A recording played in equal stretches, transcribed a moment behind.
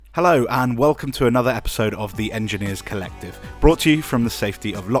Hello and welcome to another episode of the Engineers Collective, brought to you from the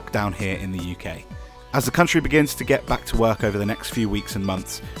safety of lockdown here in the UK. As the country begins to get back to work over the next few weeks and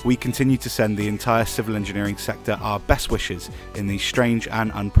months, we continue to send the entire civil engineering sector our best wishes in these strange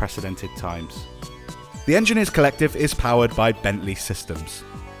and unprecedented times. The Engineers Collective is powered by Bentley Systems.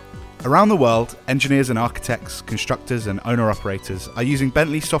 Around the world, engineers and architects, constructors and owner-operators are using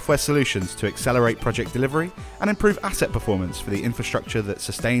Bentley software solutions to accelerate project delivery and improve asset performance for the infrastructure that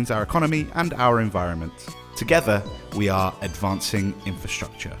sustains our economy and our environment. Together, we are advancing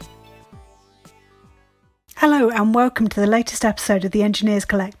infrastructure. Hello and welcome to the latest episode of the Engineers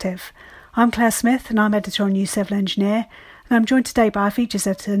Collective. I'm Claire Smith and I'm editor on New Civil Engineer, and I'm joined today by our features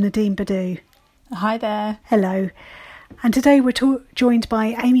editor Nadine Badu. Hi there. Hello. And today we're joined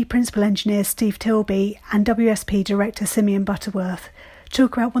by Amey Principal Engineer Steve Tilby and WSP Director Simeon Butterworth to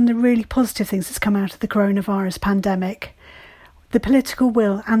talk about one of the really positive things that's come out of the coronavirus pandemic: the political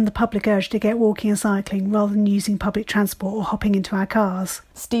will and the public urge to get walking and cycling rather than using public transport or hopping into our cars.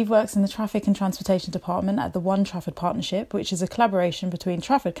 Steve works in the Traffic and Transportation Department at the One Trafford Partnership, which is a collaboration between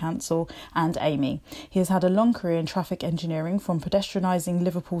Trafford Council and Amey. He has had a long career in traffic engineering, from pedestrianising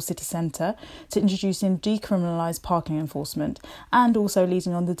Liverpool city centre to introducing decriminalised parking enforcement, and also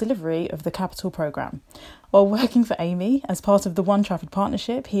leading on the delivery of the Capital programme. While working for Amey as part of the One Trafford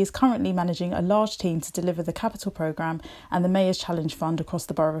Partnership, he is currently managing a large team to deliver the Capital programme and the Mayor's Challenge Fund across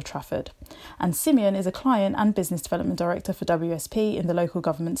the Borough of Trafford. And Simeon is a Client and Business Development Director for WSP in the local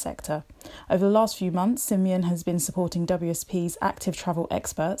government sector. Over the last few months, Simeon has been supporting WSP's active travel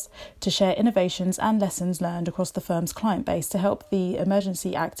experts to share innovations and lessons learned across the firm's client base to help the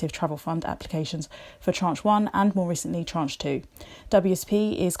Emergency Active Travel Fund applications for Tranche 1 and more recently Tranche 2.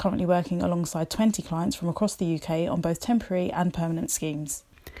 WSP is currently working alongside 20 clients from across the UK on both temporary and permanent schemes.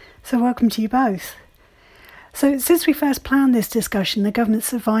 So welcome to you both. So since we first planned this discussion, the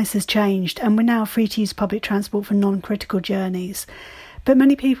government's advice has changed and we're now free to use public transport for non-critical journeys. But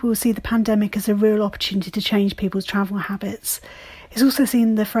many people see the pandemic as a real opportunity to change people's travel habits. It's also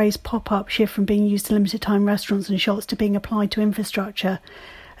seen the phrase pop-up shift from being used to limited time restaurants and shops to being applied to infrastructure,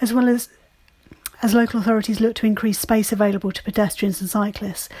 as well as local authorities look to increase space available to pedestrians and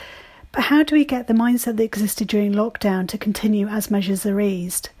cyclists. But how do we get the mindset that existed during lockdown to continue as measures are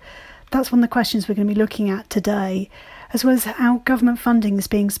eased? That's one of the questions we're going to be looking at today, as well as how government funding is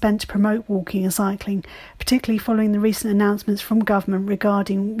being spent to promote walking and cycling, particularly following the recent announcements from government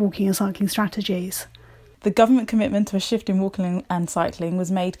regarding walking and cycling strategies. The government commitment to a shift in walking and cycling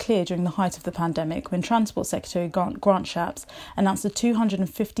was made clear during the height of the pandemic when Transport Secretary Grant Shapps announced a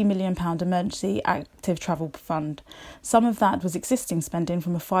 £250 million emergency active travel fund. Some of that was existing spending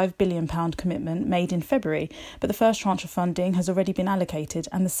from a £5 billion commitment made in February, but the first tranche of funding has already been allocated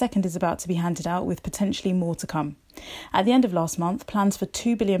and the second is about to be handed out, with potentially more to come. At the end of last month, plans for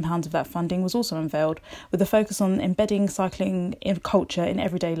 £2 billion of that funding was also unveiled, with a focus on embedding cycling culture in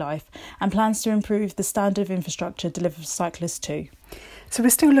everyday life and plans to improve the standard of infrastructure delivered for cyclists too. So we're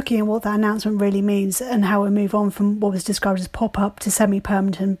still looking at what that announcement really means and how we move on from what was described as pop-up to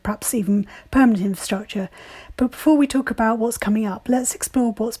semi-permanent and perhaps even permanent infrastructure. But before we talk about what's coming up, let's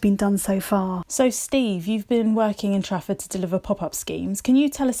explore what's been done so far. So Steve, you've been working in Trafford to deliver pop-up schemes. Can you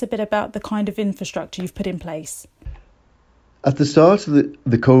tell us a bit about the kind of infrastructure you've put in place? At the start of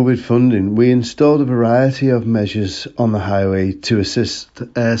the COVID funding, we installed a variety of measures on the highway to assist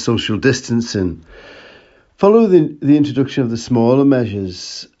social distancing. Following the introduction of the smaller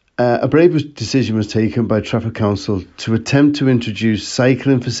measures, a brave decision was taken by Trafford Council to attempt to introduce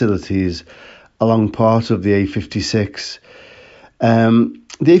cycling facilities along part of the A56. The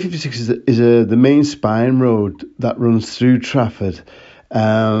A56 is the main spine road that runs through Trafford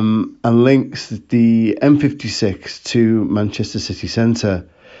and links the M56 to Manchester city centre.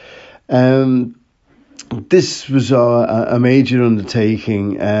 This was a major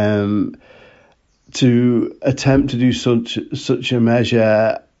undertaking to attempt to do such a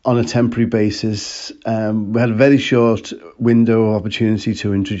measure on a temporary basis. We had a very short window of opportunity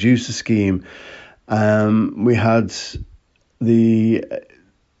to introduce the scheme. We had the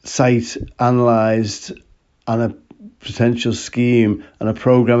site analysed and a potential scheme and a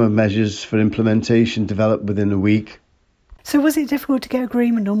programme of measures for implementation developed within a week. So was it difficult to get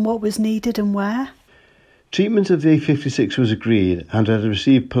agreement on what was needed and where? Treatment of the A56 was agreed and had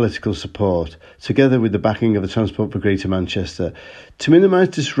received political support, together with the backing of the Transport for Greater Manchester. To minimise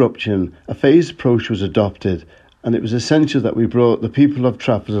disruption, a phased approach was adopted, and it was essential that we brought the people of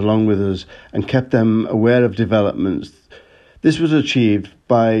Trafford along with us and kept them aware of developments. This was achieved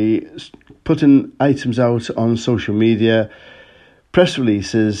by putting items out on social media, press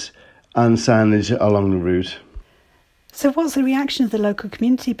releases and signage along the route. So what's the reaction of the local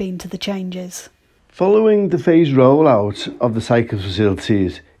community been to the changes? Following the phased rollout of the cycle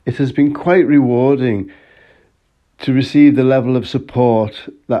facilities, it has been quite rewarding to receive the level of support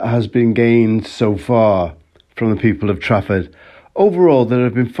that has been gained so far from the people of Trafford. Overall, there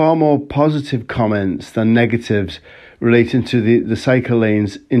have been far more positive comments than negatives relating to the cycle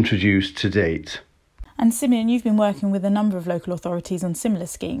lanes introduced to date. And Simeon, you've been working with a number of local authorities on similar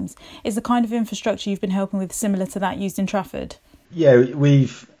schemes. Is the kind of infrastructure you've been helping with similar to that used in Trafford? Yeah,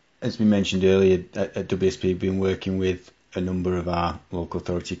 we've, as we mentioned earlier, at WSP, been working with a number of our local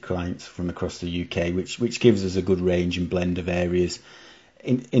authority clients from across the UK, which gives us a good range and blend of areas.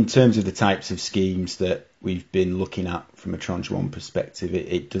 In terms of the types of schemes that we've been looking at from a Tranche 1 perspective,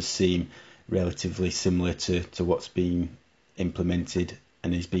 it does seem relatively similar to what's been implemented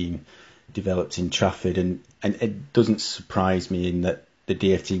and is being developed in Trafford, and it doesn't surprise me in that the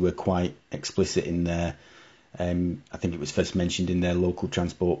DfT were quite explicit in their I think it was first mentioned in their local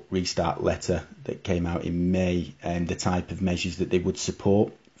transport restart letter that came out in May, and the type of measures that they would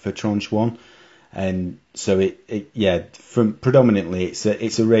support for Tranche 1. And so from predominantly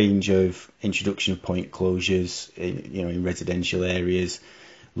it's a range of introduction of point closures in residential areas,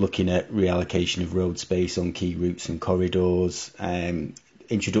 looking at reallocation of road space on key routes and corridors,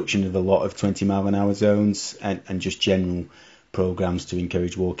 introduction of a lot of 20 mile an hour zones, and just general programs to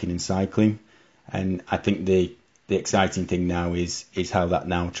encourage walking and cycling. And I think the exciting thing now is how that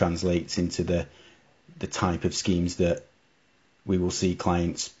now translates into the type of schemes that we will see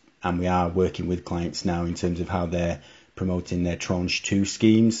clients, and we are working with clients now in terms of how they're promoting their Tranche 2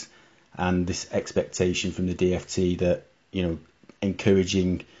 schemes, and this expectation from the DfT that,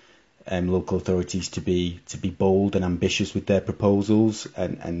 encouraging local authorities to be bold and ambitious with their proposals,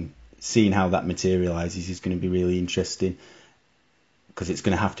 and seeing how that materialises is going to be really interesting, because it's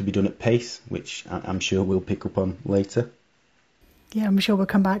going to have to be done at pace, which I'm sure we'll pick up on later. Yeah, I'm sure we'll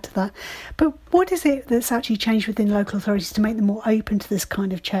come back to that. But what is it that's actually changed within local authorities to make them more open to this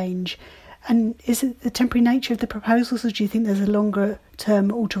kind of change? And is it the temporary nature of the proposals, or do you think there's a longer term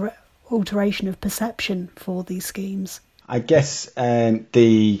alteration of perception for these schemes? I guess I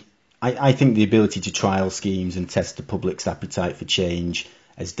think the ability to trial schemes and test the public's appetite for change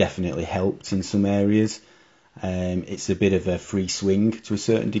has definitely helped in some areas. It's a bit of a free swing to a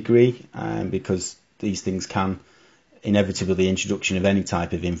certain degree, because these things can, inevitably, the introduction of any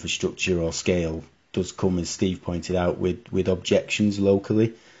type of infrastructure or scale does come, as Steve pointed out, with objections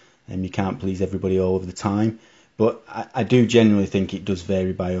locally, and you can't please everybody all of the time. But I do generally think it does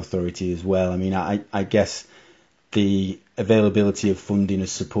vary by authority as well. I mean, I guess the availability of funding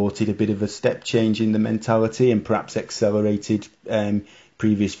has supported a bit of a step change in the mentality, and perhaps accelerated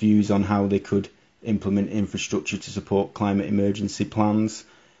previous views on how they could implement infrastructure to support climate emergency plans.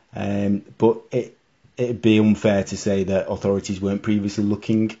 But it'd be unfair to say that authorities weren't previously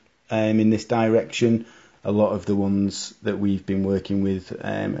looking in this direction. A lot of the ones that we've been working with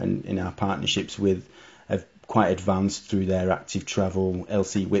and in our partnerships with have quite advanced through their active travel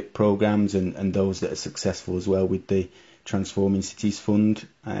LC WIP programs, and those that are successful as well with the Transforming Cities Fund.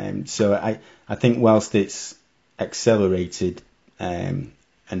 So I think whilst it's accelerated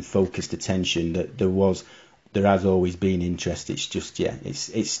and focused attention, that there has always been interest. It's just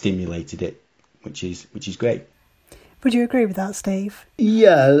it's stimulated it, which is great. Would you agree with that, Steve?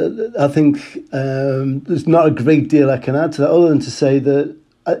 Yeah, I think there's not a great deal I can add to that, other than to say that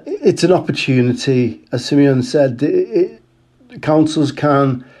it's an opportunity. As Simeon said, councils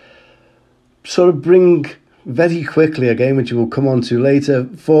can sort of bring very quickly, again, which we'll come on to later,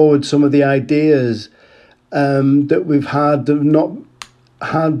 forward some of the ideas that we've had that have not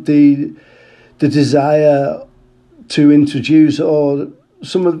had the desire to introduce, or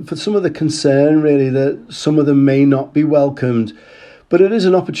for some of the concern really that some of them may not be welcomed. But it is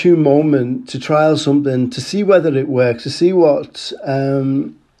an opportune moment to trial something, to see whether it works, to see what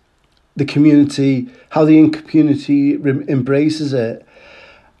the community, how the community embraces it,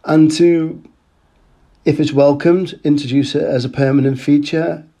 and to, if it's welcomed, introduce it as a permanent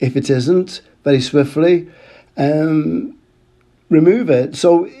feature. If it isn't, very swiftly remove it.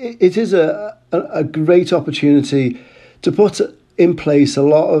 So it is a great opportunity to put in place a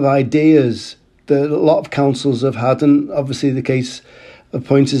lot of ideas that a lot of councils have had, and obviously the case of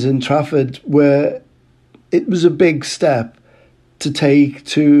Pointers in Trafford, where it was a big step to take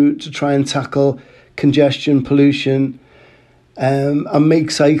to try and tackle congestion, pollution, and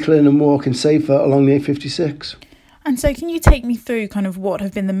make cycling and walking safer along the A56. And so can you take me through kind of what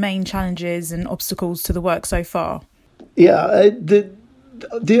have been the main challenges and obstacles to the work so far? Yeah,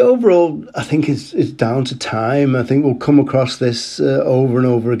 the overall, I think, is down to time. I think we'll come across this over and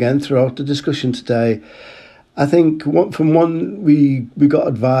over again throughout the discussion today. I think we got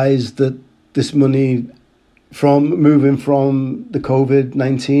advised that this money moving from the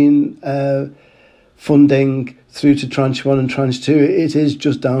COVID-19 funding through to tranche 1 and tranche 2, it is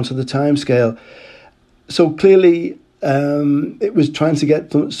just down to the timescale. So clearly it was trying to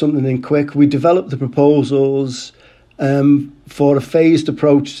get something in quick. We developed the proposals for a phased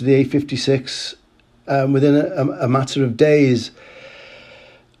approach to the A56 within a matter of days.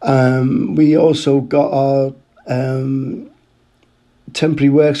 We also got our temporary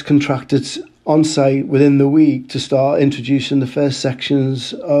works contracted on site within the week to start introducing the first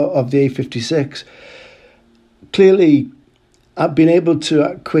sections of the A56. Clearly, being able to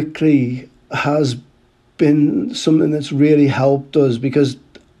act quickly has been something that's really helped us, because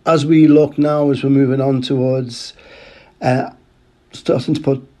as we look now, as we're moving on towards starting to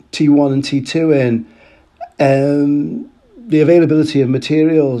put T1 and T2 in, the availability of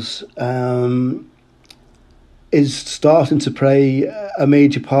materials is starting to play a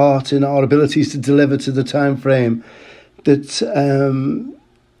major part in our abilities to deliver to the time frame that's been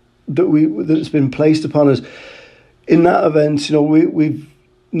placed upon us. In that event, we've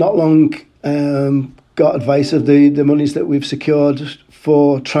not long got advice of the monies that we've secured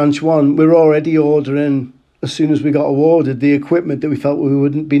for tranche 1. We're already ordering, as soon as we got awarded, the equipment that we felt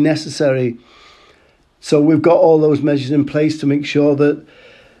wouldn't be necessary. So we've got all those measures in place to make sure that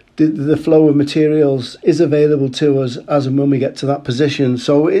the flow of materials is available to us as and when we get to that position.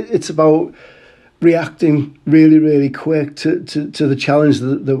 So it's about reacting really, really quick to the challenge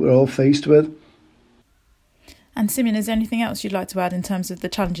that we're all faced with. And Simeon, is there anything else you'd like to add in terms of the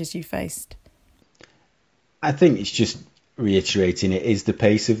challenges you faced? I think it's just reiterating it is the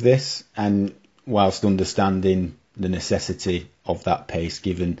pace of this, and whilst understanding the necessity of that pace,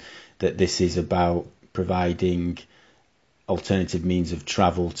 given that this is about providing alternative means of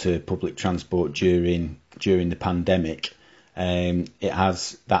travel to public transport during the pandemic, that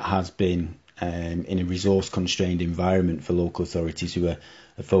has been in a resource constrained environment for local authorities who are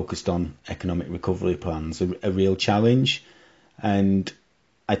focused on economic recovery plans, a real challenge. And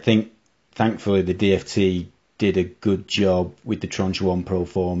I think thankfully the DfT did a good job with the tranche 1 pro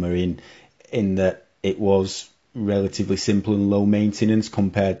forma in that it was relatively simple and low maintenance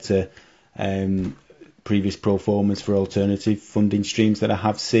compared to previous pro formas for alternative funding streams that I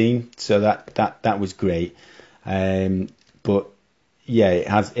have seen. So that was great. But yeah,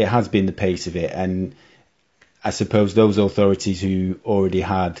 it has been the pace of it, and I suppose those authorities who already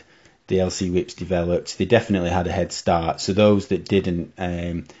had the LC whips developed, they definitely had a head start. So those that didn't,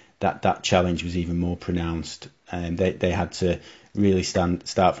 that challenge was even more pronounced, and they had to really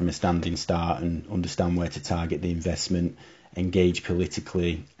start from a standing start and understand where to target the investment, engage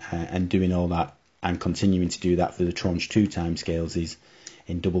politically, and doing all that and continuing to do that for the tranche 2 timescales is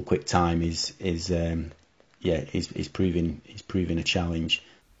in double quick time is proving a challenge.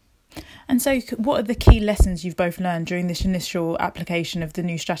 And so what are the key lessons you've both learned during this initial application of the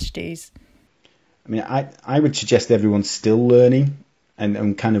new strategies? I mean, I would suggest everyone's still learning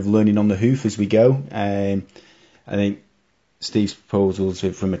and kind of learning on the hoof as we go. I think Steve's proposals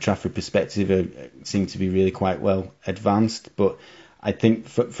from a Trafford perspective seem to be really quite well advanced, but I think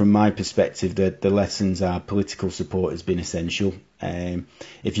from my perspective the lessons are political support has been essential.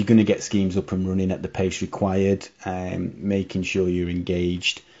 If you're going to get schemes up and running at the pace required, making sure you're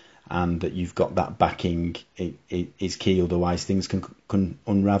engaged and that you've got that backing is key. Otherwise, things can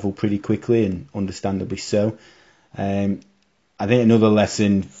unravel pretty quickly, and understandably so. I think another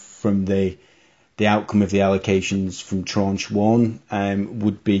lesson from the outcome of the allocations from tranche 1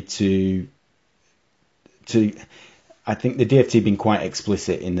 would be to I think the DfT have been quite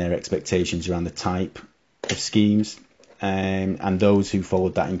explicit in their expectations around the type of schemes, and those who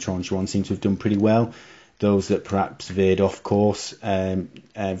followed that in tranche 1 seem to have done pretty well. Those that perhaps veered off course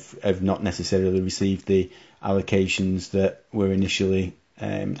have not necessarily received the allocations that were initially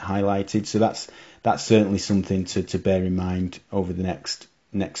highlighted. So that's certainly something to bear in mind over the next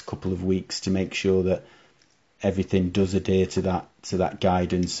couple of weeks, to make sure that everything does adhere to that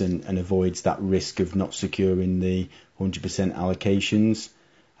guidance and avoids that risk of not securing the 100% allocations.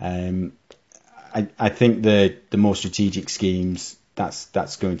 I think the more strategic schemes,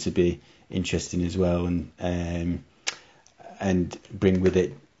 that's going to be interesting as well, and bring with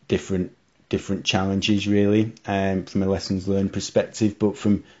it different challenges really, from a lessons learned perspective. But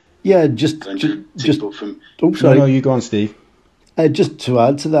from No, you go on, Steve. Just to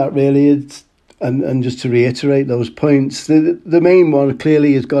add to that, really, it's and just to reiterate those points, the main one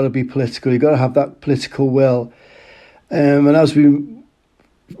clearly has got to be political. You've got to have that political will, and as we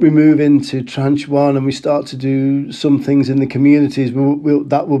move into tranche 1 and we start to do some things in the communities,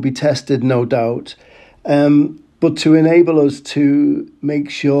 that will be tested, no doubt. but to enable us to make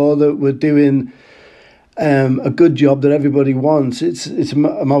sure that we're doing a good job that everybody wants. It's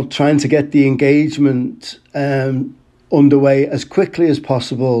about trying to get the engagement underway as quickly as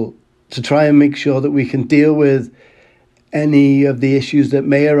possible to try and make sure that we can deal with any of the issues that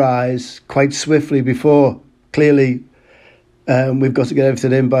may arise quite swiftly before. Clearly, we've got to get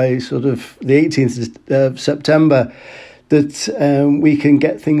everything in by sort of the 18th of September, that we can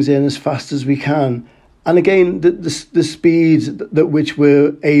get things in as fast as we can. And again, the speed at which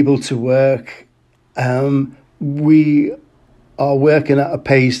we're able to work, we are working at a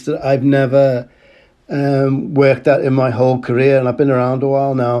pace that I've never worked at in my whole career, and I've been around a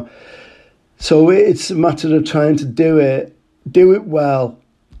while now. So it's a matter of trying to do it well,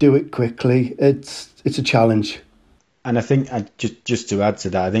 do it quickly. It's a challenge. And I think, just to add to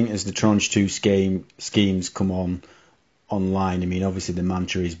that, I think as the Tranche 2 schemes come online, I mean, obviously the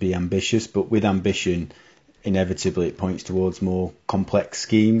mantra is be ambitious, but with ambition, inevitably it points towards more complex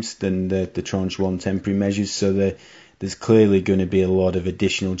schemes than the Tranche 1 temporary measures. So there's clearly going to be a lot of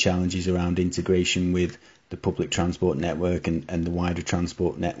additional challenges around integration with the public transport network and the wider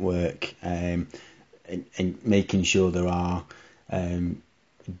transport network, and making sure there are a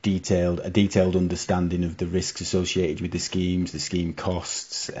detailed understanding of the risks associated with the schemes, the scheme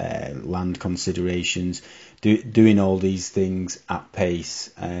costs, land considerations. Doing all these things at pace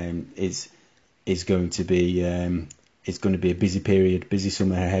is going to be a busy period, busy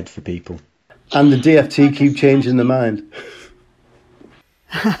summer ahead for people. And the DfT keep changing their mind.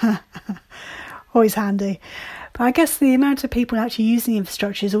 Always handy. But I guess the amount of people actually using the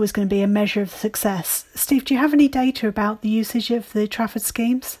infrastructure is always going to be a measure of success. Steve, do you have any data about the usage of the Trafford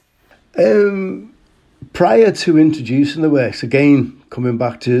schemes? Prior to introducing the works, again, coming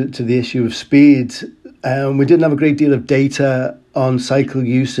back to the issue of speed, we didn't have a great deal of data on cycle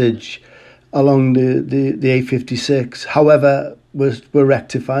usage along the A56. However, we're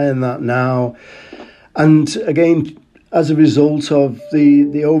rectifying that now. And again, as a result of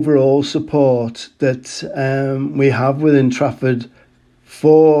the overall support that we have within Trafford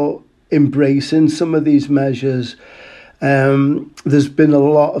for embracing some of these measures, there's been a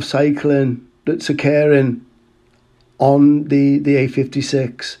lot of cycling that's occurring on the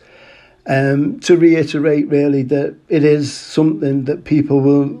A56. To reiterate really that it is something that people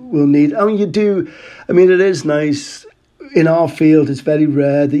will need. I mean, it is nice. In our field, it's very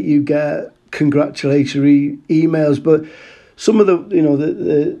rare that you get congratulatory emails, but some of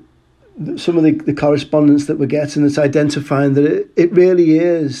the correspondence that we're getting, it's identifying that it really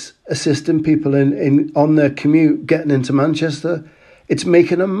is assisting people in on their commute getting into Manchester. It's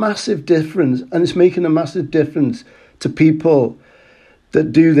making a massive difference, and it's making a massive difference to people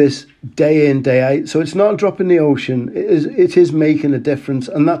that do this day in, day out. So it's not a drop in the ocean. It is making a difference,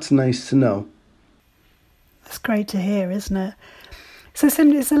 and that's nice to know. That's great to hear, isn't it? So,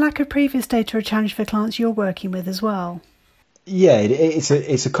 Sim, is the lack of previous data a challenge for clients you're working with as well? Yeah, it's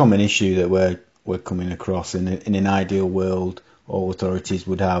a common issue that we're coming across. In an ideal world, all authorities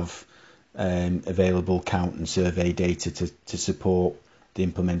would have available count and survey data to support the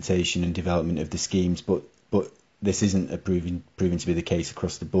implementation and development of the schemes, but this isn't proven to be the case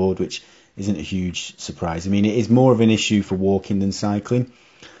across the board, which isn't a huge surprise. I mean, it is more of an issue for walking than cycling.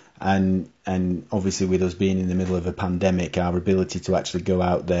 And obviously with us being in the middle of a pandemic, our ability to actually go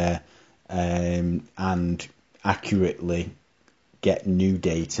out there and accurately get new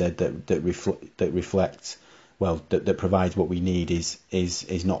data that reflects, well, that provides what we need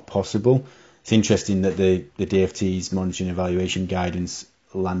is not possible. It's interesting that the DfT's monitoring and evaluation guidance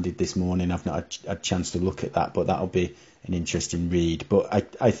landed this morning. I've not had a chance to look at that, but that'll be an interesting read.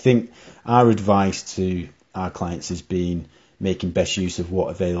 But I think our advice to our clients has been making best use of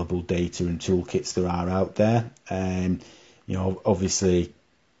what available data and toolkits there are out there. Obviously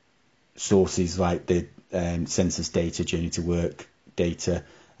sources like the census data, journey to work data,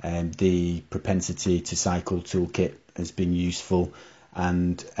 the propensity to cycle toolkit has been useful,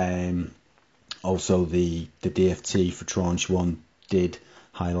 and also the DfT for Tranche 1 did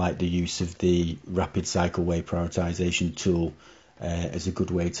highlight the use of the rapid cycleway prioritisation tool as a good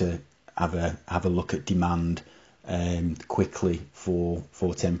way to have a look at demand quickly for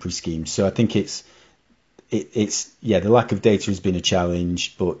temporary schemes. So I think it's the lack of data has been a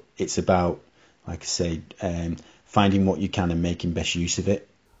challenge, but it's about, like I say, finding what you can and making best use of it.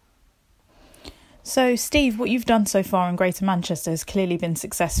 So, Steve, what you've done so far in Greater Manchester has clearly been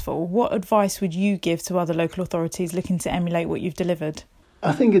successful. What advice would you give to other local authorities looking to emulate what you've delivered?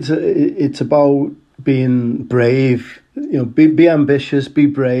 I think it's about being brave. Be ambitious, be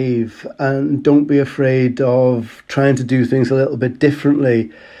brave, and don't be afraid of trying to do things a little bit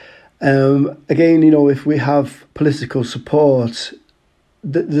differently. Again, if we have political support,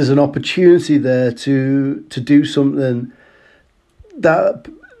 there's an opportunity there to do something that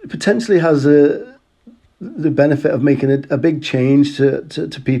potentially has the benefit of making a big change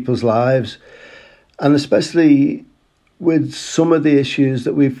to people's lives. And especially with some of the issues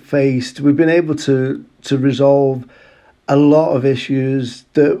that we've faced, we've been able to resolve a lot of issues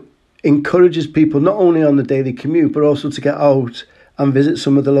that encourages people not only on the daily commute, but also to get out and visit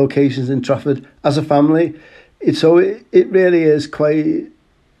some of the locations in Trafford as a family. It really is quite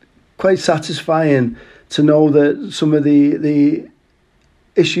satisfying to know that some of the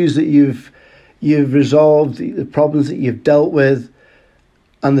issues that you've resolved, the problems that you've dealt with,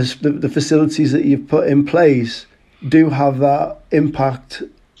 and the facilities that you've put in place do have that impact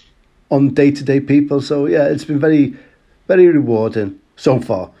on day-to-day people. So yeah, it's been very, very rewarding so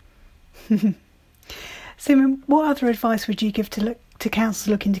far. Simeon, what other advice would you give to councils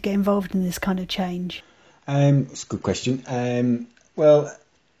looking to get involved in this kind of change? It's a good question. Well,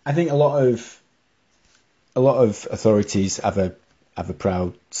 I think a lot of authorities have a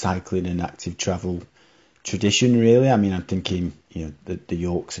proud cycling and active travel tradition. Really, I mean, I'm thinking the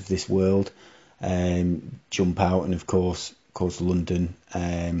Yorks of this world jump out, and of course London.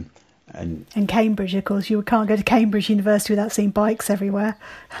 And Cambridge, of course, you can't go to Cambridge University without seeing bikes everywhere.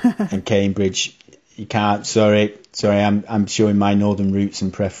 And Cambridge, you can't. Sorry, I'm showing my northern roots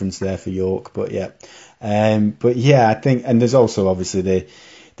and preference there for York, but yeah, I think, and there's also obviously the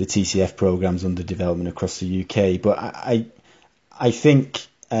TCF programs under development across the UK, but I think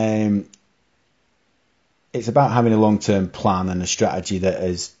it's about having a long-term plan and a strategy that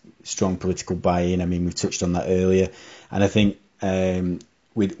has strong political buy-in. I mean, we've touched on that earlier, and I think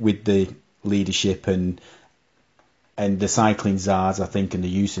with the leadership and the cycling czars, I think, and the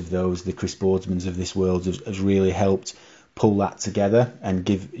use of those, the Chris Boardsmans of this world has really helped pull that together and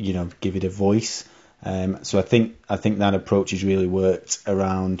give it a voice. So I think that approach has really worked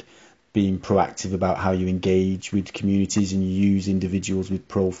around being proactive about how you engage with communities and you use individuals with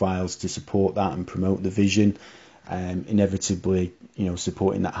profiles to support that and promote the vision. Inevitably,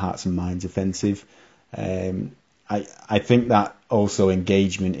 supporting that hearts and minds offensive. I think that also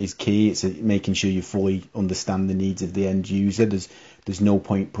engagement is key. It's making sure you fully understand the needs of the end user. There's no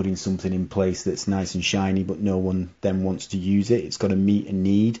point putting something in place that's nice and shiny, but no one then wants to use it. It's got to meet a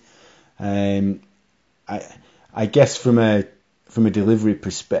need. I guess from a delivery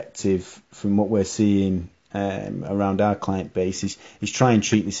perspective, from what we're seeing around our client base, is try and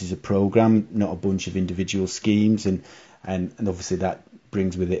treat this as a program, not a bunch of individual schemes, and obviously that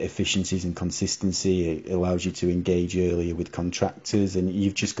brings with it efficiencies and consistency. It allows you to engage earlier with contractors, and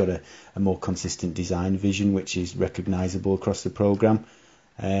you've just got a more consistent design vision, which is recognisable across the programme.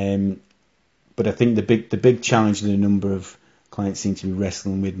 But I think the big challenge that a number of clients seem to be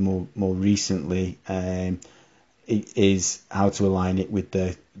wrestling with more recently is how to align it with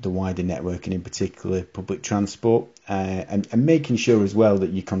the wider network, and in particular public transport, and making sure as well that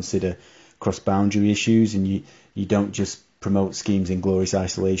you consider cross-boundary issues, and you don't just promote schemes in glorious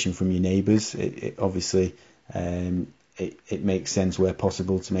isolation from your neighbours. It obviously it makes sense where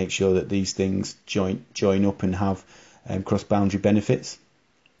possible to make sure that these things join up and have cross-boundary benefits.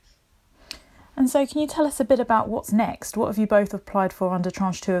 And so can you tell us a bit about what's next? What have you both applied for under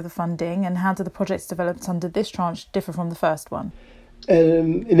tranche 2 of the funding, and how do the projects developed under this tranche differ from the first one?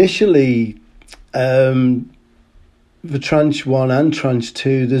 Initially, for tranche 1 and tranche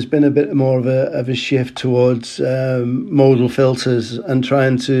 2, there's been a bit more of a shift towards modal filters and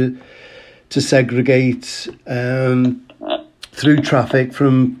trying to segregate through traffic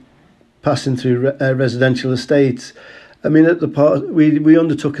from passing through residential estates. I mean, at the part we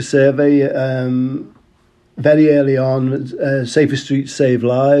undertook a survey very early on, Safer Streets Save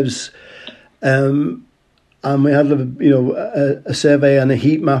Lives, and we had a survey and a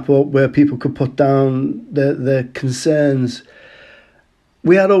heat map up where people could put down their concerns.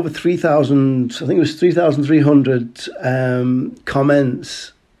 We had over 3,000, I think it was 3,300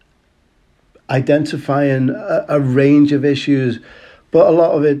 comments identifying a range of issues, but a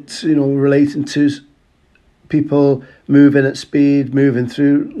lot of it, relating to people moving at speed, moving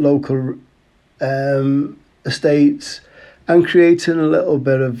through local estates, and creating a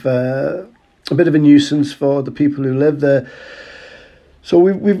bit of a nuisance for the people who live there. So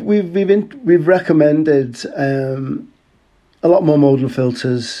we've recommended a lot more modal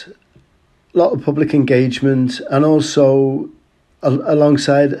filters, a lot of public engagement, and also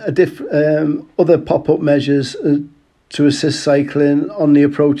alongside other pop-up measures to assist cycling on the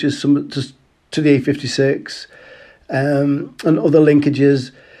approaches to the A56 and other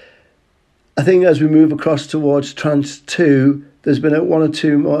linkages. I think as we move across towards tranche 2, there's been one or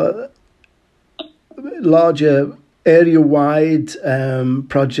two more larger area-wide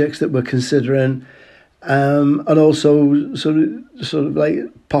projects that we're considering, and also sort of like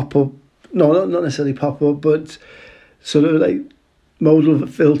pop-up, no, not necessarily pop-up, but sort of like modal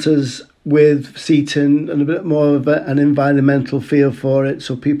filters with seating and a bit more of an environmental feel for it,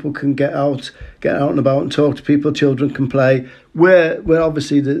 so people can get out and about and talk to people, children can play, where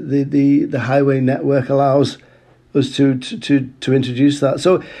obviously the highway network allows us to introduce that.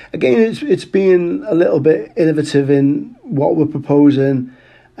 So again, it's being a little bit innovative in what we're proposing,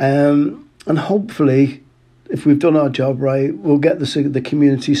 and hopefully, if we've done our job right, we'll get the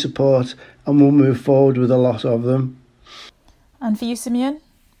community support and we'll move forward with a lot of them. And for you, Simeon?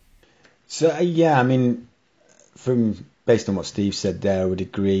 So yeah, I mean, based on what Steve said there, I would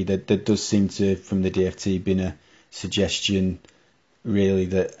agree that there does seem to, from the DFT, been a suggestion really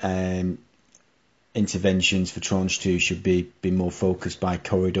that interventions for Tranche 2 should be more focused by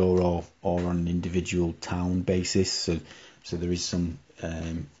corridor or on an individual town basis. So there is some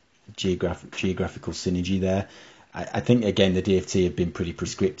geographical synergy there. I think, again, the DFT have been pretty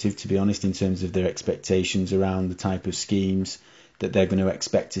prescriptive, to be honest, in terms of their expectations around the type of schemes that they're going to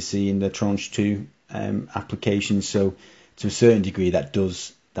expect to see in the Tranche 2 applications. So to a certain degree, that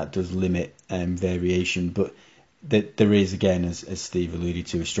does limit variation. But there is, again, as Steve alluded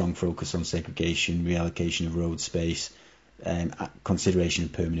to, a strong focus on segregation, reallocation of road space, consideration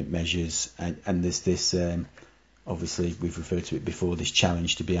of permanent measures, and there's this, obviously, we've referred to it before, this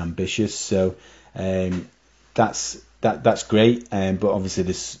challenge to be ambitious. So that's great, but obviously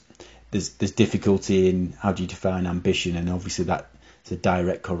there's difficulty in how do you define ambition, and obviously that's a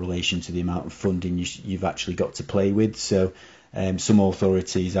direct correlation to the amount of funding you've actually got to play with. So some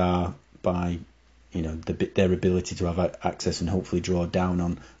authorities are, by their ability to have access and hopefully draw down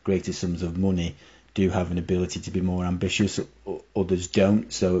on greater sums of money, do have an ability to be more ambitious. Others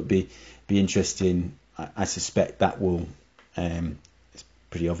don't. So it'd be interesting. I suspect that will. It's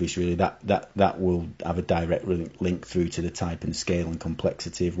pretty obvious, really. That will have a direct link through to the type and scale and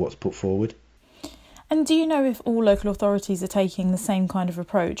complexity of what's put forward. And do you know if all local authorities are taking the same kind of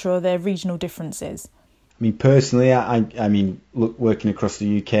approach, or are there regional differences? I mean, personally, I mean, look, working across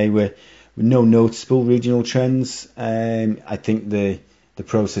the UK, we're no noticeable regional trends. I think the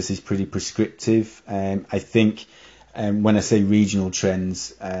process is pretty prescriptive. I think when I say regional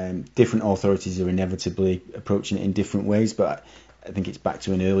trends, different authorities are inevitably approaching it in different ways. But I think it's back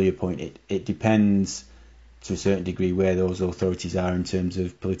to an earlier point. It depends to a certain degree where those authorities are in terms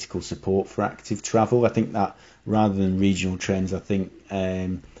of political support for active travel. I think that rather than regional trends, I think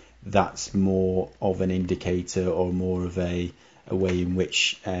that's more of an indicator or more of a way in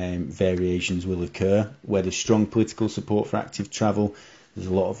which variations will occur. Where there's strong political support for active travel, there's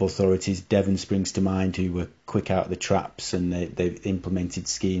a lot of authorities, Devon springs to mind, who were quick out of the traps, and they've implemented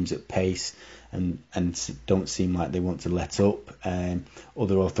schemes at pace and don't seem like they want to let up.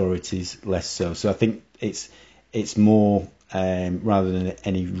 Other authorities less so. So I think it's more, rather than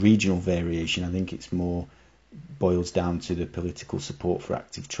any regional variation, I think it's more boils down to the political support for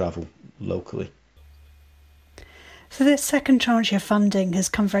active travel locally. So this second tranche of funding has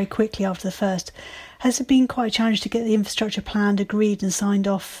come very quickly after the first. Has it been quite a challenge to get the infrastructure plan agreed and signed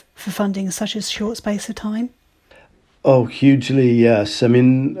off for funding in such a short space of time? Oh, hugely, yes. I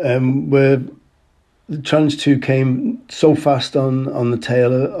mean, the Tranche 2 came so fast on the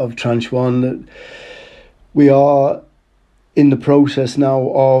tail of Tranche 1 that we are in the process now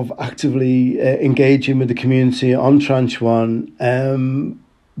of actively engaging with the community on Tranche 1.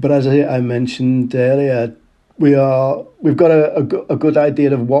 But as I mentioned earlier, we've got a good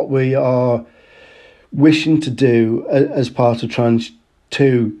idea of what we are wishing to do as part of Tranche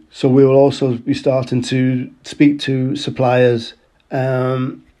 2. So we will also be starting to speak to suppliers,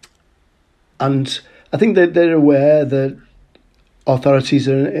 and I think that they're aware that authorities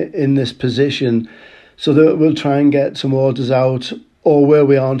are in this position, so that we'll try and get some orders out, or where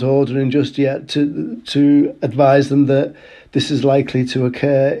we aren't ordering just yet, to advise them that this is likely to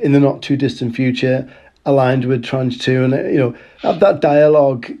occur in the not too distant future, aligned with Tranche 2, and have that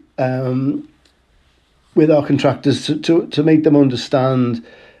dialogue with our contractors to make them understand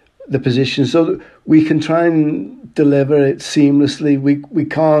the position, so that we can try and deliver it seamlessly. We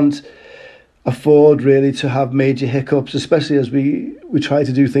can't afford really to have major hiccups, especially as we try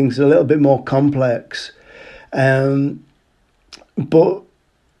to do things a little bit more complex. But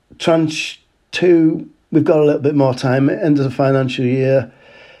Tranche 2, we've got a little bit more time. End of the financial year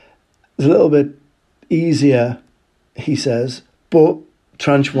is a little bit easier, he says, but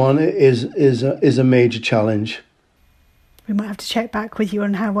Tranche 1 is a major challenge. We might have to check back with you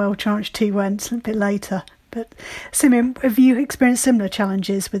on how well Tranche 2 went a bit later. But Simeon, have you experienced similar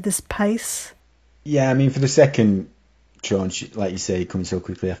challenges with this pace? Yeah, I mean, for the second tranche, like you say, coming so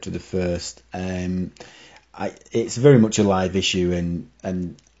quickly after the first, it's very much a live issue,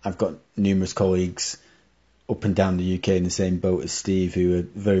 and I've got numerous colleagues up and down the UK in the same boat as Steve, who are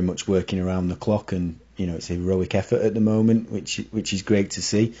very much working around the clock, and it's a heroic effort at the moment, which is great to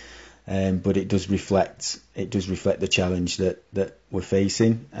see. But it does reflect the challenge that we're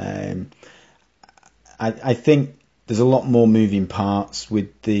facing. I think there's a lot more moving parts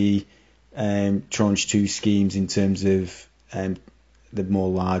with the tranche 2 schemes in terms of the more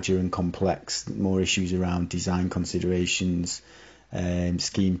larger and complex, more issues around design considerations,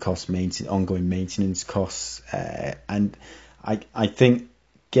 scheme costs, ongoing maintenance costs, and I think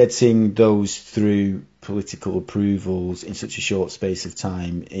getting those through political approvals in such a short space of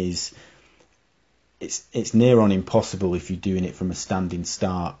time it's near on impossible if you're doing it from a standing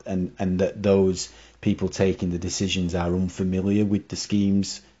start, and that those people taking the decisions are unfamiliar with the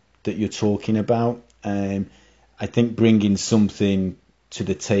schemes that you're talking about. I think bringing something to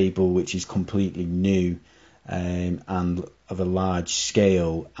the table which is completely new and of a large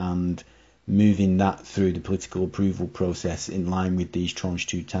scale, and moving that through the political approval process in line with these tranche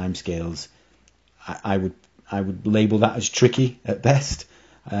 2 timescales, I would label that as tricky at best.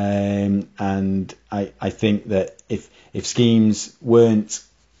 And I think that if schemes weren't,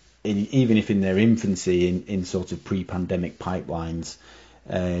 even if in their infancy, in sort of pre-pandemic pipelines,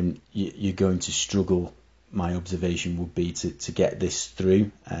 you're going to struggle, my observation would be, to get this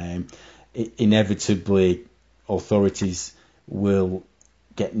through. Inevitably, authorities will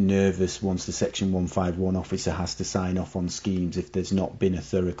get nervous once the Section 151 officer has to sign off on schemes if there's not been a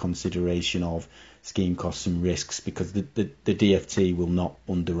thorough consideration of scheme costs and risks, because the DFT will not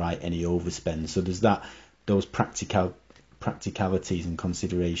underwrite any overspend. So there's those practicalities and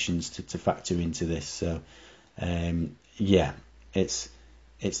considerations to factor into this. So it's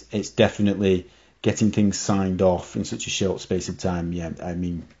definitely getting things signed off in such a short space of time. Yeah, I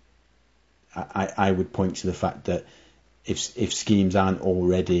mean, I would point to the fact that if schemes aren't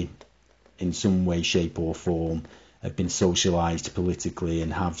already in some way, shape or form have been socialised politically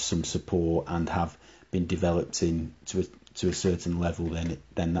and have some support and have been developed to a certain level,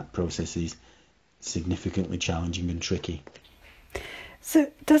 then that process is significantly challenging and tricky.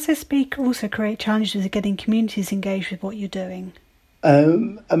 So does this also create challenges of getting communities engaged with what you're doing?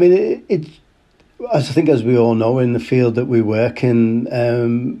 I mean, as we all know, in the field that we work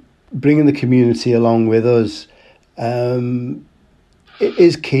in, bringing the community along with us it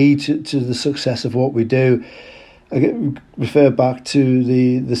is key to the success of what we do. I refer back to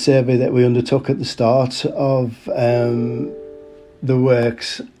the survey that we undertook at the start of the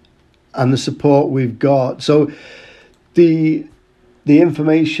works and the support we've got. So the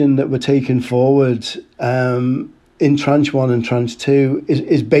information that we're taking forward in tranche 1 and tranche 2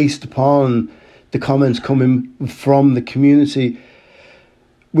 is based upon the comments coming from the community,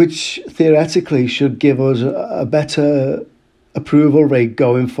 which theoretically should give us a better approval rate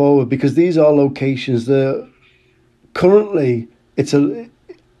going forward, because these are locations that currently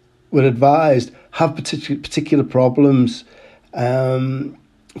we're advised have particular problems for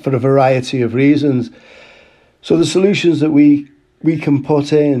a variety of reasons. So the solutions that we can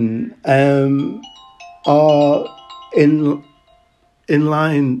put in are in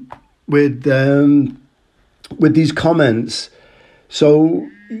line with these comments. So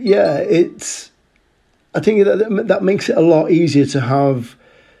yeah, I think that makes it a lot easier to have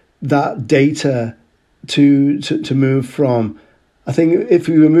that data to move from. I think if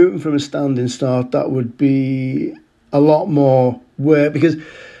we were moving from a standing start, that would be a lot more work, because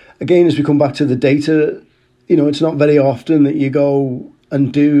again, as we come back to the data, it's not very often that you go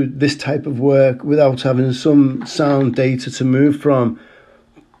and do this type of work without having some sound data to move from.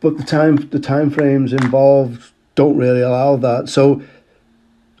 But the time frames involved don't really allow that. So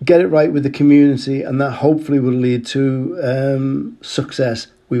get it right with the community, and that hopefully will lead to success.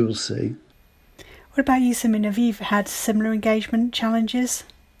 We will see. What about you, Simeon? Have you had similar engagement challenges,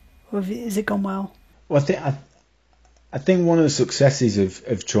 or has it gone well? Well, I think one of the successes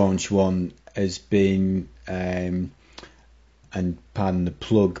of tranche 1 has been, and pardon the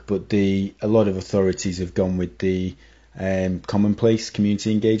plug, but a lot of authorities have gone with the Commonplace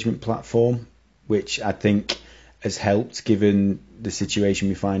community engagement platform, which I think has helped, given the situation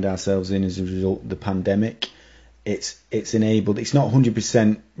we find ourselves in as a result of the pandemic. It's enabled, it's not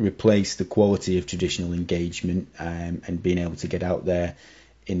 100% replaced the quality of traditional engagement, and being able to get out there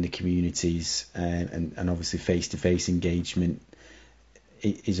in the communities, and obviously face-to-face engagement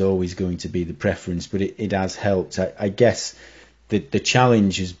is always going to be the preference, but it has helped. I guess the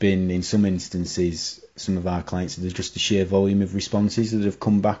challenge has been, in some instances, some of our clients, there's just the sheer volume of responses that have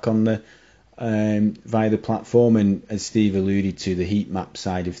come back on the via the platform. And as Steve alluded to, the heat map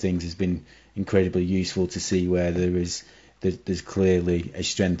side of things has been incredibly useful to see where there's clearly a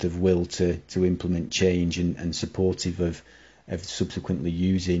strength of will to implement change and supportive of subsequently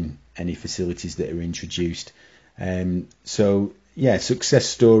using any facilities that are introduced. So yeah, success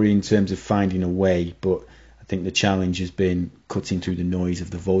story in terms of finding a way, but I think the challenge has been cutting through the noise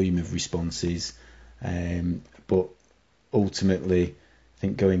of the volume of responses. But ultimately, I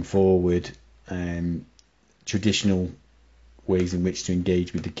think going forward, traditional ways in which to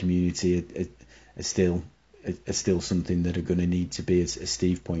engage with the community are still something that are going to need to be, as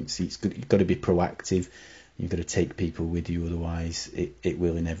Steve points, you've got to be proactive. You've got to take people with you, otherwise it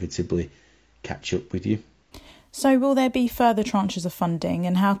will inevitably catch up with you. So will there be further tranches of funding,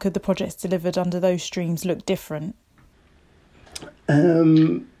 and how could the projects delivered under those streams look different?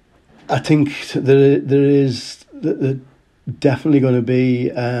 I think there is definitely going to be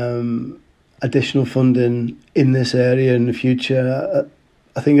additional funding in this area in the future.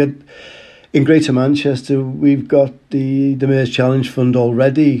 I think in Greater Manchester we've got the Mayor's Challenge Fund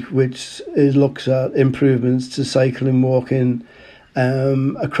already, which looks at improvements to cycling, walking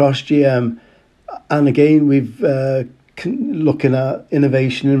across GM. And again, we've looking at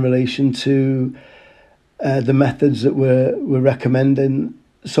innovation in relation to the methods that we're recommending.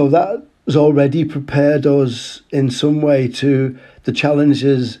 So that has already prepared us in some way to the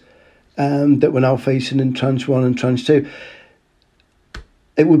challenges that we're now facing in Tranche 1 and Tranche 2.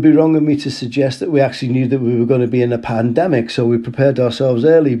 It would be wrong of me to suggest that we actually knew that we were going to be in a pandemic, so we prepared ourselves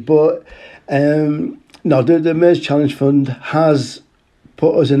early. But no, the Mayor's Challenge Fund has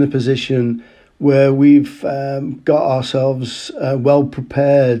put us in a position where we've got ourselves well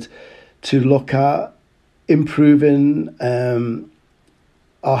prepared to look at improving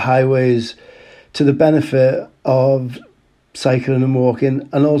our highways to the benefit of cycling and walking,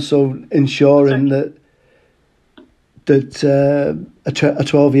 and also ensuring that a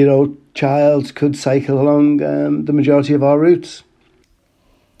 12-year-old child could cycle along the majority of our routes.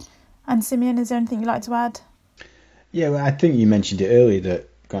 And Simeon, is there anything you'd like to add? Yeah, well, I think you mentioned it earlier that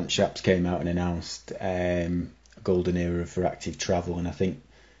Grant Shapps came out and announced a golden era for active travel, and I think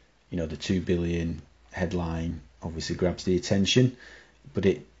the 2 billion headline obviously grabs the attention, but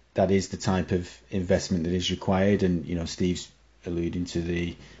that is the type of investment that is required. And Steve's alluding to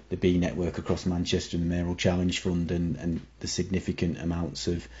the B network across Manchester and the Mayoral Challenge Fund and the significant amounts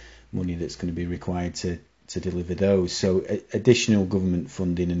of money that's going to be required to deliver those. So additional government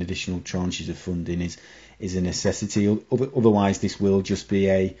funding and additional tranches of funding is a necessity. Otherwise, this will just be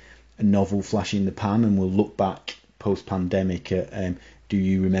a novel flash in the pan, and we'll look back post-pandemic at do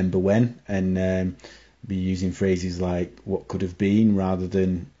you remember when, and be using phrases like what could have been rather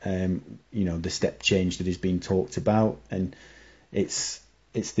than the step change that is being talked about. And it's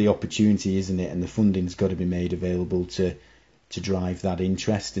the opportunity, isn't it? And the funding's got to be made available to drive that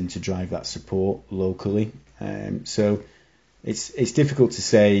interest and to drive that support locally. So it's difficult to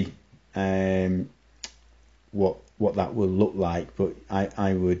say what that will look like, but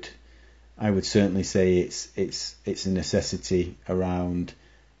I would certainly say it's a necessity around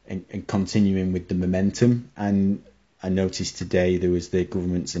and continuing with the momentum. And I noticed today there was the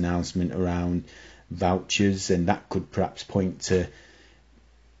government's announcement around vouchers, and that could perhaps point to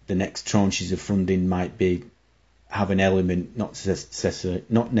the next tranches of funding might have an element not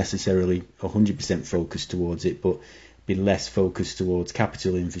necessarily 100% focused towards it, but be less focused towards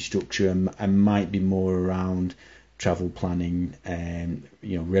capital infrastructure and might be more around travel planning,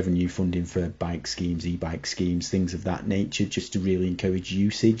 revenue funding for bike schemes, e-bike schemes, things of that nature, just to really encourage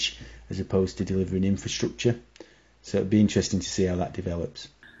usage as opposed to delivering infrastructure. So it'd be interesting to see how that develops.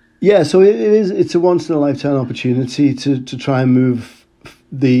 Yeah, so it's a once in a lifetime opportunity to try and move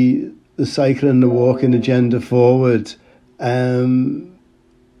the cycling and the walking agenda forward at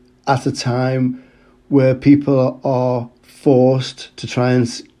a time where people are forced to try and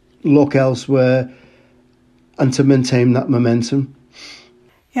look elsewhere and to maintain that momentum.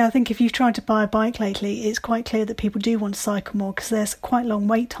 Yeah, I think if you've tried to buy a bike lately, it's quite clear that people do want to cycle more because there's quite long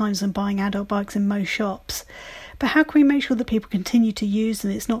wait times on buying adult bikes in most shops. But how can we make sure that people continue to use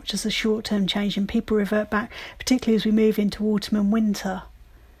them? It's not just a short-term change and people revert back, particularly as we move into autumn and winter.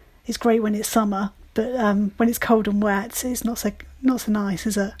 It's great when it's summer, but when it's cold and wet, it's not so nice,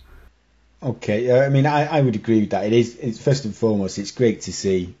 is it? Okay, I mean, I would agree with that. It's first and foremost, it's great to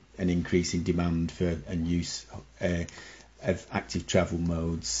see an increase in demand for and use of active travel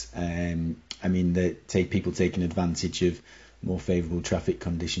modes. I mean, people taking advantage of more favourable traffic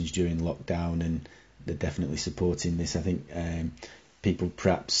conditions during lockdown and they're definitely supporting this. I think people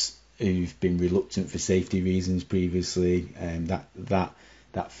perhaps who've been reluctant for safety reasons previously, that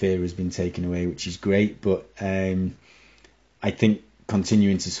fear has been taken away, which is great. But I think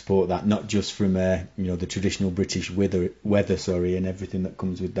continuing to support that, not just from the traditional British weather, and everything that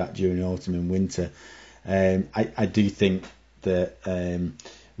comes with that during autumn and winter. I do think that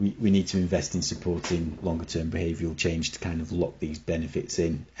we need to invest in supporting longer term behavioural change to kind of lock these benefits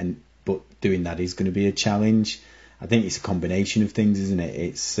in, but doing that is going to be a challenge. I think it's a combination of things, isn't it?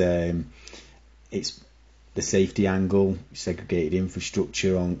 It's the safety angle, segregated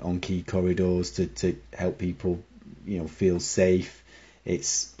infrastructure on key corridors to help people feel safe.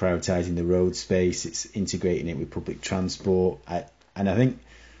 It's prioritising the road space. It's integrating it with public transport, and I think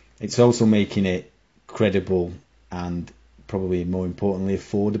it's also making it credible and probably more importantly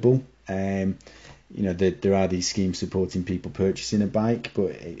affordable. There are these schemes supporting people purchasing a bike,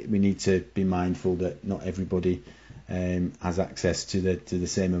 but we need to be mindful that not everybody has access to the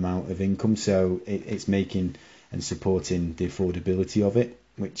same amount of income. So it's making and supporting the affordability of it,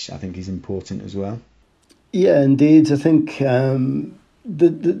 which I think is important as well. Yeah, indeed. I think as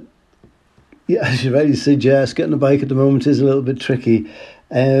you rightly suggest, getting a bike at the moment is a little bit tricky.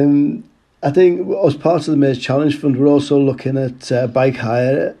 I think as part of the Mayor's Challenge Fund, we're also looking at bike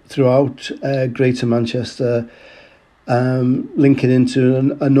hire throughout Greater Manchester, linking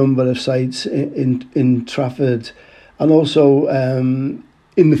into a number of sites in Trafford. And also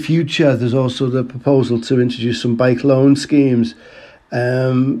in the future, there's also the proposal to introduce some bike loan schemes.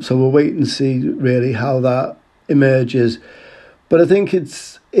 So we'll wait and see really how that emerges. But I think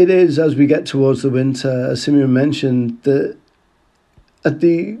it is as we get towards the winter, as Simeon mentioned, that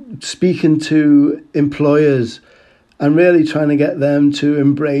speaking to employers and really trying to get them to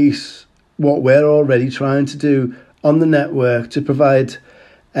embrace what we're already trying to do on the network to provide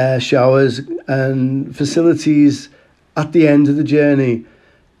showers and facilities at the end of the journey,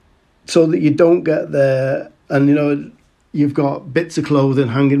 so that you don't get there and you've got bits of clothing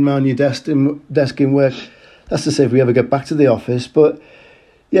hanging around your desk in work. That's to say if we ever get back to the office. But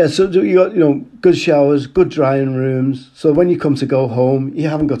yeah, so you got good showers, good drying rooms. So when you come to go home, you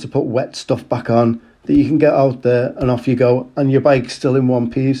haven't got to put wet stuff back on. That you can get out there and off you go, and your bike's still in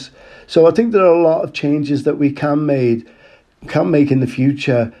one piece. So I think there are a lot of changes that we can make in the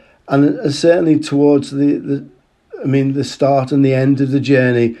future, and certainly towards the start and the end of the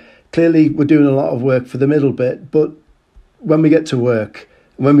journey. Clearly, we're doing a lot of work for the middle bit, but when we get to work,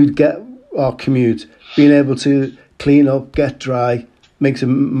 when we get our commute, being able to clean up, get dry, makes a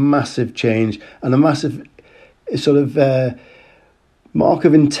massive change and a massive sort of mark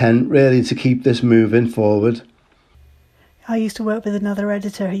of intent, really, to keep this moving forward. I used to work with another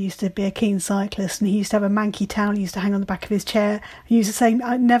editor who used to be a keen cyclist, and he used to have a manky towel he used to hang on the back of his chair. He used to say,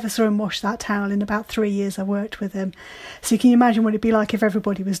 I never saw him wash that towel in about 3 years I worked with him. So you can imagine what it'd be like if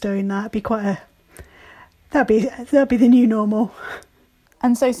everybody was doing that. It'd be that'd be the new normal.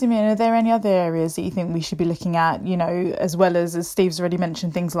 And so, Simeon, are there any other areas that you think we should be looking at, as well as Steve's already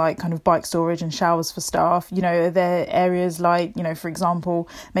mentioned, things like kind of bike storage and showers for staff? Are there areas like, for example,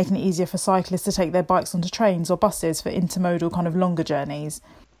 making it easier for cyclists to take their bikes onto trains or buses for intermodal kind of longer journeys?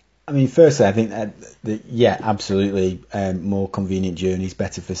 I mean, firstly, I think that absolutely, more convenient journeys,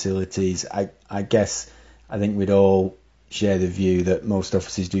 better facilities. I guess I think we'd all share the view that most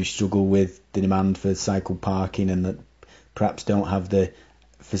offices do struggle with the demand for cycle parking and that perhaps don't have the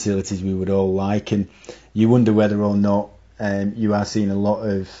facilities we would all like, and you wonder whether or not you are seeing a lot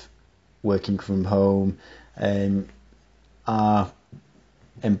of working from home. Are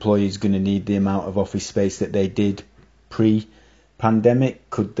employees going to need the amount of office space that they did pre-pandemic?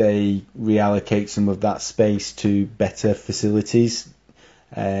 Could they reallocate some of that space to better facilities?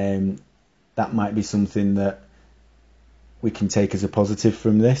 That might be something that we can take as a positive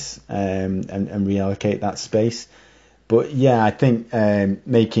from this, and reallocate that space. But yeah, I think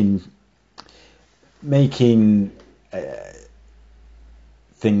making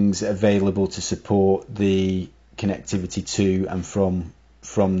things available to support the connectivity to and from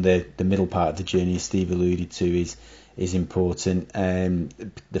the middle part of the journey, as Steve alluded to, is important.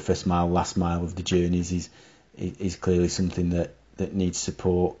 The first mile, last mile of the journeys is clearly something that needs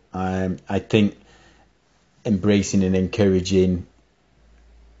support. I think embracing and encouraging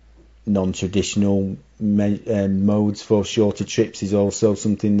non-traditional modes for shorter trips is also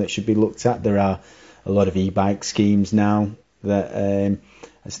something that should be looked at. There are a lot of e-bike schemes now that are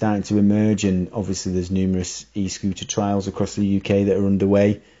starting to emerge, and obviously there's numerous e-scooter trials across the UK that are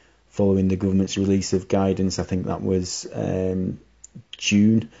underway following the government's release of guidance. I think that was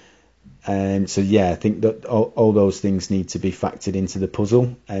June. So yeah, I think that all those things need to be factored into the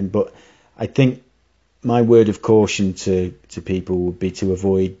puzzle. But I think my word of caution to people would be to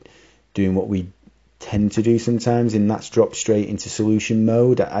avoid doing what we tend to do sometimes, and that's drop straight into solution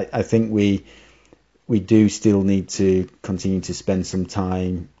mode. I think we do still need to continue to spend some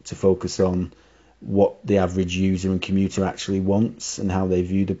time to focus on what the average user and commuter actually wants and how they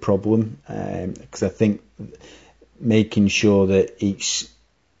view the problem, because I think making sure that each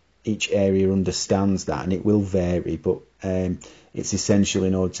area understands that, and it will vary, but it's essential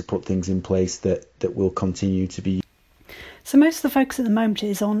in order to put things in place that will continue to be. So most of the focus at the moment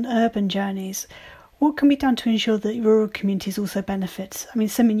is on urban journeys. What can be done to ensure that rural communities also benefit? I mean,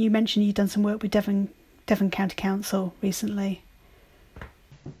 Simeon, you mentioned you've done some work with Devon County Council recently.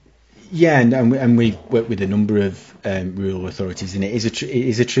 Yeah, and we work with a number of rural authorities, and it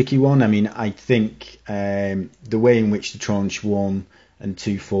is a tricky one. I mean, I think the way in which the tranche 1 and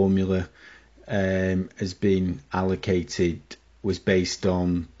 2 formula has been allocated was based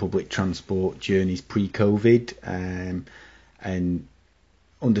on public transport journeys pre-COVID, and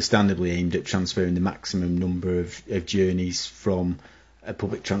understandably aimed at transferring the maximum number of journeys from a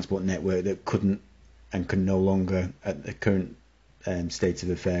public transport network that couldn't and can no longer, at the current state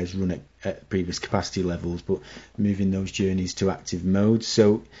of affairs, run at previous capacity levels, but moving those journeys to active modes.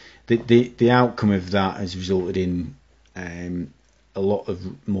 So the outcome of that has resulted in a lot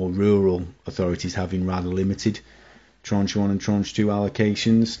of more rural authorities having rather limited tranche 1 and tranche 2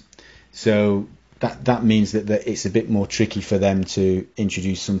 allocations. So that means that it's a bit more tricky for them to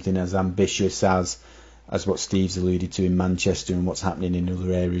introduce something as ambitious as what Steve's alluded to in Manchester and what's happening in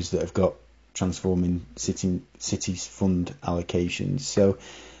other areas that have got transforming cities fund allocations. So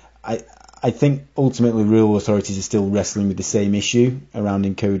I think ultimately rural authorities are still wrestling with the same issue around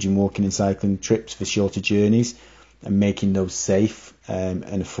encouraging walking and cycling trips for shorter journeys and making those safe and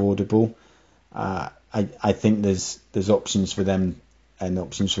affordable. I think there's options for them and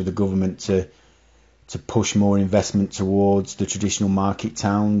options for the government to push more investment towards the traditional market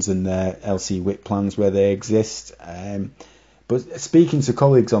towns and their LC WIP plans where they exist. But speaking to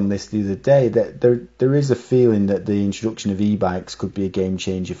colleagues on this the other day, that there is a feeling that the introduction of e-bikes could be a game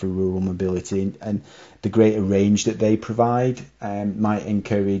changer for rural mobility, and the greater range that they provide might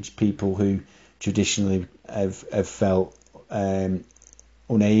encourage people who traditionally have felt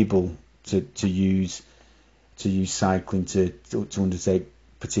unable to use cycling to undertake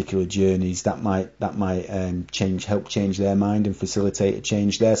particular journeys. That might help change their mind and facilitate a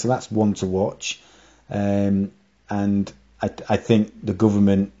change there. So that's one to watch, and I think the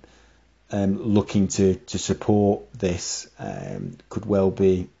government looking to support this could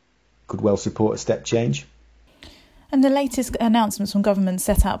well support a step change. And the latest announcements from government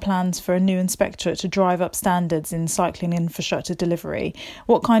set out plans for a new inspectorate to drive up standards in cycling infrastructure delivery.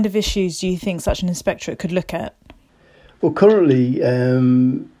 What kind of issues do you think such an inspectorate could look at? Well, currently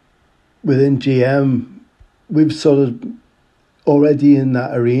within GM, we've sort of already in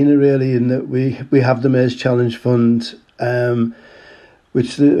that arena, really, in that we have the Mayor's Challenge Fund,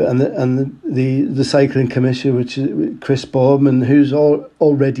 which the Cycling Commission, which is Chris Boardman, who's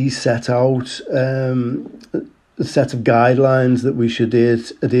already set out a set of guidelines that we should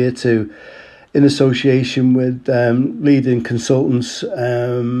adhere to in association with leading consultants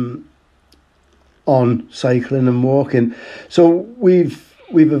on cycling and walking. So we've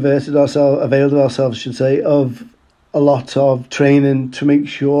availed ourselves, should say, of a lot of training to make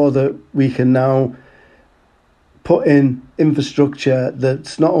sure that we can now put in infrastructure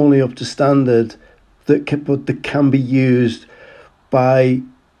that's not only up to standard, but that can be used by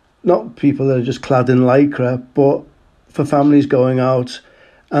not people that are just clad in lycra, but for families going out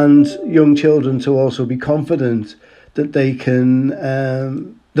and young children to also be confident that they can,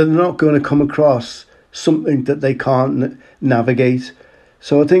 that they're not going to come across something that they can't navigate.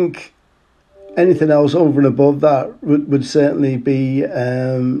 So I think anything else over and above that would certainly be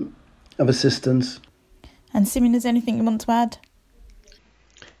of assistance. And Simeon, is there anything you want to add?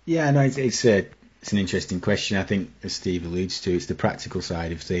 Yeah, no, it's an interesting question. I think, as Steve alludes to, it's the practical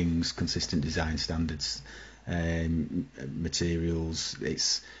side of things, consistent design standards, materials.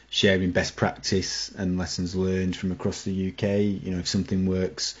 It's sharing best practice and lessons learned from across the UK. You know, if something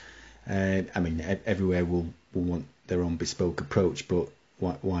works, everywhere will want their own bespoke approach, but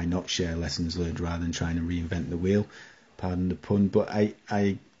why not share lessons learned rather than trying to reinvent the wheel? Pardon the pun. But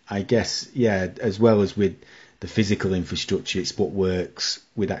I guess, yeah, as well as with the physical infrastructure, it's what works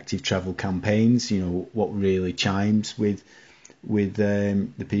with active travel campaigns. You know, what really chimes with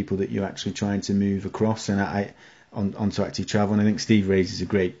the people that you're actually trying to move across and onto active travel. And I think Steve raises a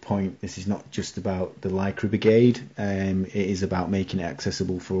great point. This is not just about the Lycra Brigade. It is about making it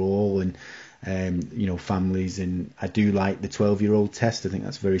accessible for all and families. And I do like the 12-year-old test. I think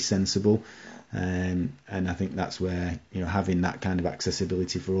that's very sensible. And I think that's where, having that kind of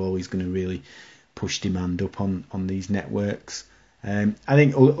accessibility for all is going to really push demand up on these networks. I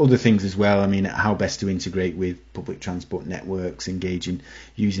think other things as well. I mean, how best to integrate with public transport networks,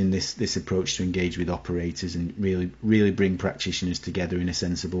 using this approach to engage with operators and really bring practitioners together in a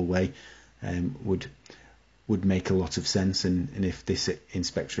sensible way would make a lot of sense. And if this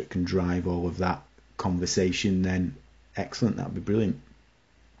inspectorate can drive all of that conversation, then excellent, that would be brilliant.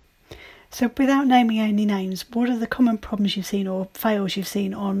 So without naming any names, what are the common problems you've seen or fails you've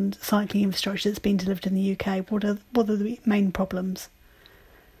seen on cycling infrastructure that's been delivered in the UK? What are the main problems?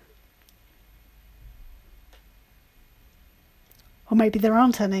 Or maybe there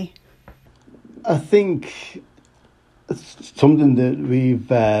aren't any. I think something that we've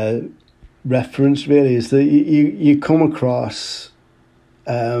referenced really is that you come across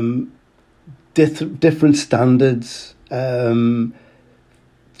different standards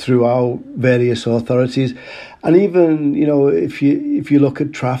throughout various authorities, and even if you look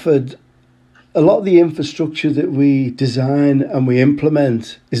at Trafford, a lot of the infrastructure that we design and we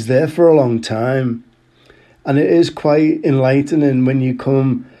implement is there for a long time, and it is quite enlightening when you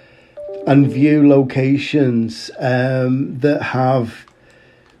come and view locations that have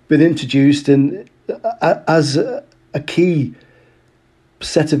been introduced as a key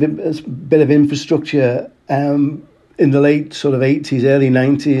set of bit of infrastructure in the late sort of 80s, early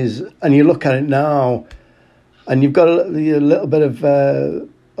 90s, and you look at it now, and you've got a little bit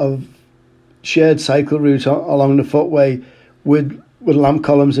of shared cycle route along the footway with lamp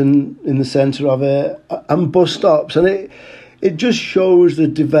columns in the centre of it, and bus stops, and it just shows the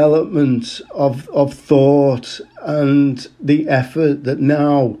development of thought and the effort that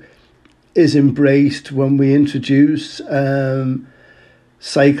now is embraced when we introduce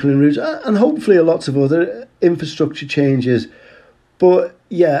cycling routes, and hopefully lots of other infrastructure changes. But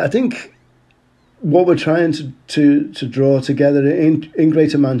yeah, I think what we're trying to draw together in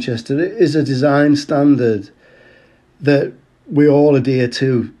Greater Manchester is a design standard that we all adhere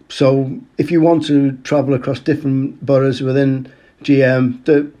to. So if you want to travel across different boroughs within GM,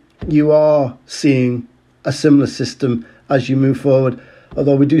 that you are seeing a similar system as you move forward,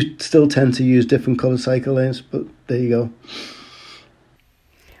 although we do still tend to use different coloured cycle lanes, but there you go.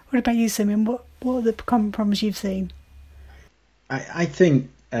 What about you, Simeon? What are the common problems you've seen? I think,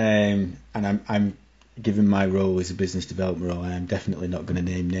 and I'm given my role as a business development role, I am definitely not going to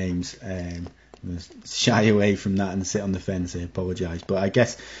name names. I'm going to shy away from that and sit on the fence. I apologise, but I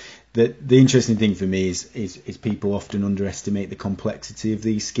guess the interesting thing for me is people often underestimate the complexity of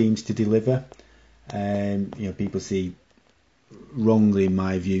these schemes to deliver. People see wrongly, in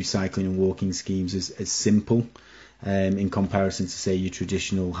my view, cycling and walking schemes as simple. In comparison to, say, your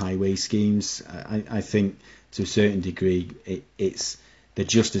traditional highway schemes. I think to a certain degree they're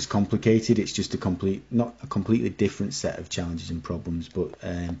just as complicated. It's just not a completely different set of challenges and problems, but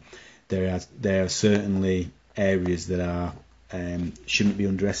there are certainly areas that are shouldn't be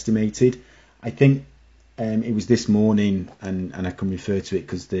underestimated. I think it was this morning, and I can refer to it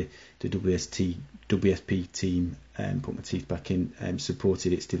because the WSP team put my teeth back in and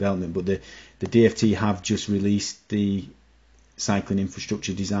supported its development, but the DFT have just released the cycling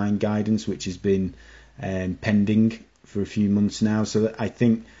infrastructure design guidance, which has been pending for a few months now. So I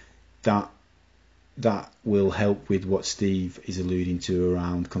think that will help with what Steve is alluding to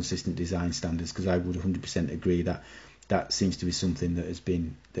around consistent design standards, because I would 100% agree that seems to be something that has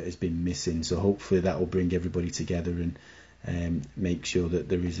been missing. So hopefully that will bring everybody together and make sure that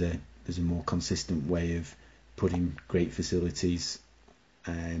there's a more consistent way of putting great facilities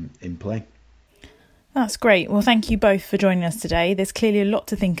in play. That's great. Well, thank you both for joining us today. There's clearly a lot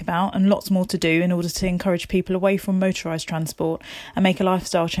to think about and lots more to do in order to encourage people away from motorised transport and make a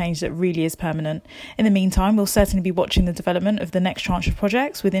lifestyle change that really is permanent. In the meantime, we'll certainly be watching the development of the next tranche of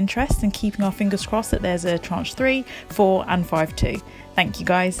projects with interest and keeping our fingers crossed that there's a tranche 3, 4 and 5 too. Thank you,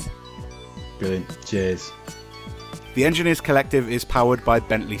 guys. Brilliant. Cheers. The Engineers Collective is powered by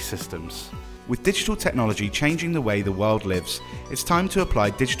Bentley Systems. With digital technology changing the way the world lives, it's time to apply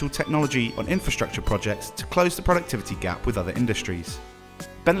digital technology on infrastructure projects to close the productivity gap with other industries.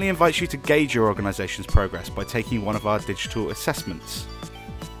 Bentley invites you to gauge your organisation's progress by taking one of our digital assessments.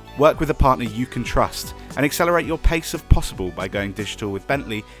 Work with a partner you can trust and accelerate your pace of possible by going digital with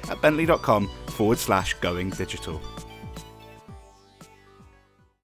Bentley at bentley.com/going digital.